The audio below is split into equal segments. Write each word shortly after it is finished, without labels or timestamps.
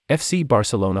FC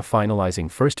Barcelona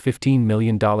finalizing first $15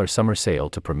 million summer sale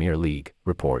to Premier League,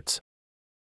 reports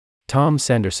Tom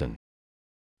Sanderson.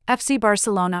 FC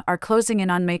Barcelona are closing in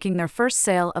on making their first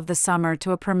sale of the summer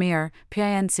to a Premier,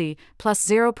 PINC, plus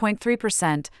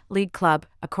 0.3%, league club,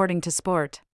 according to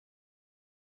Sport.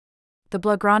 The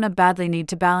Blaugrana badly need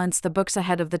to balance the books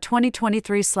ahead of the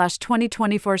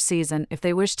 2023/2024 season if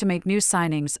they wish to make new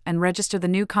signings and register the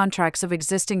new contracts of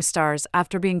existing stars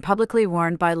after being publicly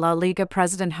warned by La Liga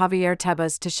president Javier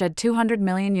Tebas to shed €200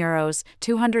 million,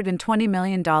 $220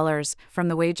 million, from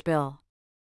the wage bill.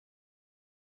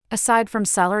 Aside from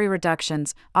salary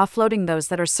reductions, offloading those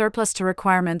that are surplus to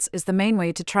requirements is the main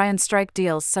way to try and strike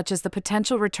deals such as the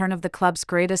potential return of the club's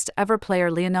greatest ever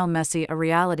player Lionel Messi a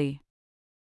reality.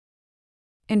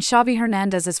 In Xavi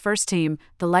Hernandez's first team,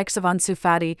 the likes of Ansu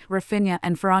Fati, Rafinha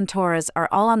and Ferran Torres are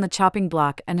all on the chopping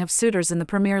block and have suitors in the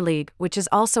Premier League, which is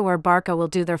also where Barca will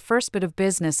do their first bit of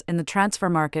business in the transfer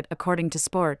market, according to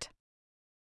Sport.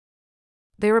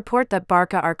 They report that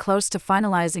Barca are close to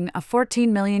finalizing a €14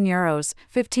 million,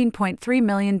 $15.3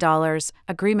 million,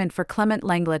 agreement for Clement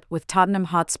Lenglet with Tottenham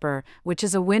Hotspur, which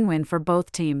is a win-win for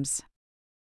both teams.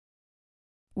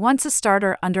 Once a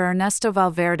starter under Ernesto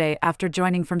Valverde after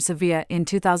joining from Sevilla in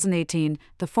 2018,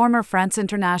 the former France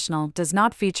international does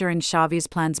not feature in Xavi's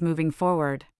plans moving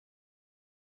forward.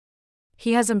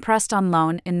 He has impressed on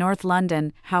loan in North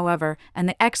London, however, and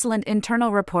the excellent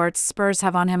internal reports Spurs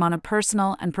have on him on a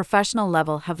personal and professional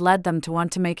level have led them to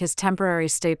want to make his temporary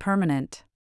stay permanent.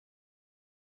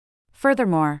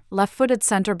 Furthermore, left-footed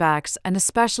centre-backs, and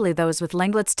especially those with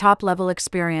Lenglet's top-level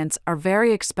experience, are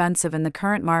very expensive in the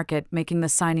current market, making the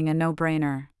signing a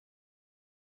no-brainer.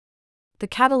 The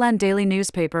Catalan daily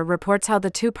newspaper reports how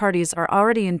the two parties are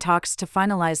already in talks to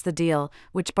finalize the deal,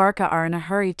 which Barca are in a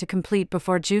hurry to complete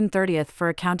before June 30th for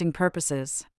accounting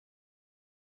purposes.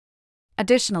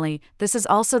 Additionally, this is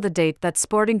also the date that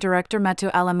sporting director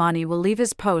Mateu Alemany will leave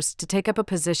his post to take up a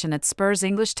position at Spurs'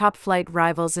 English top-flight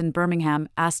rivals in Birmingham,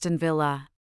 Aston Villa.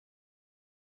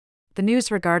 The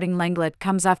news regarding Lenglet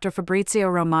comes after Fabrizio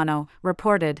Romano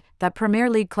reported that Premier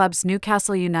League clubs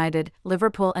Newcastle United,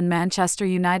 Liverpool and Manchester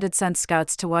United sent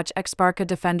scouts to watch ex-Barca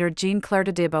defender Jean-Claire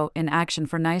Todibo in action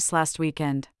for Nice last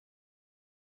weekend.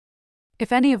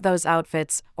 If any of those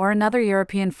outfits, or another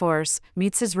European force,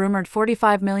 meets his rumored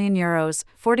 €45 million,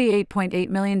 $48.8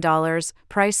 million,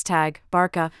 price tag,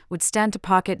 Barca would stand to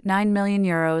pocket €9 million,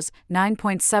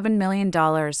 $9.7 million,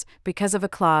 because of a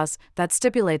clause that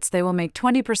stipulates they will make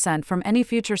 20% from any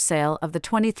future sale of the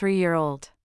 23-year-old.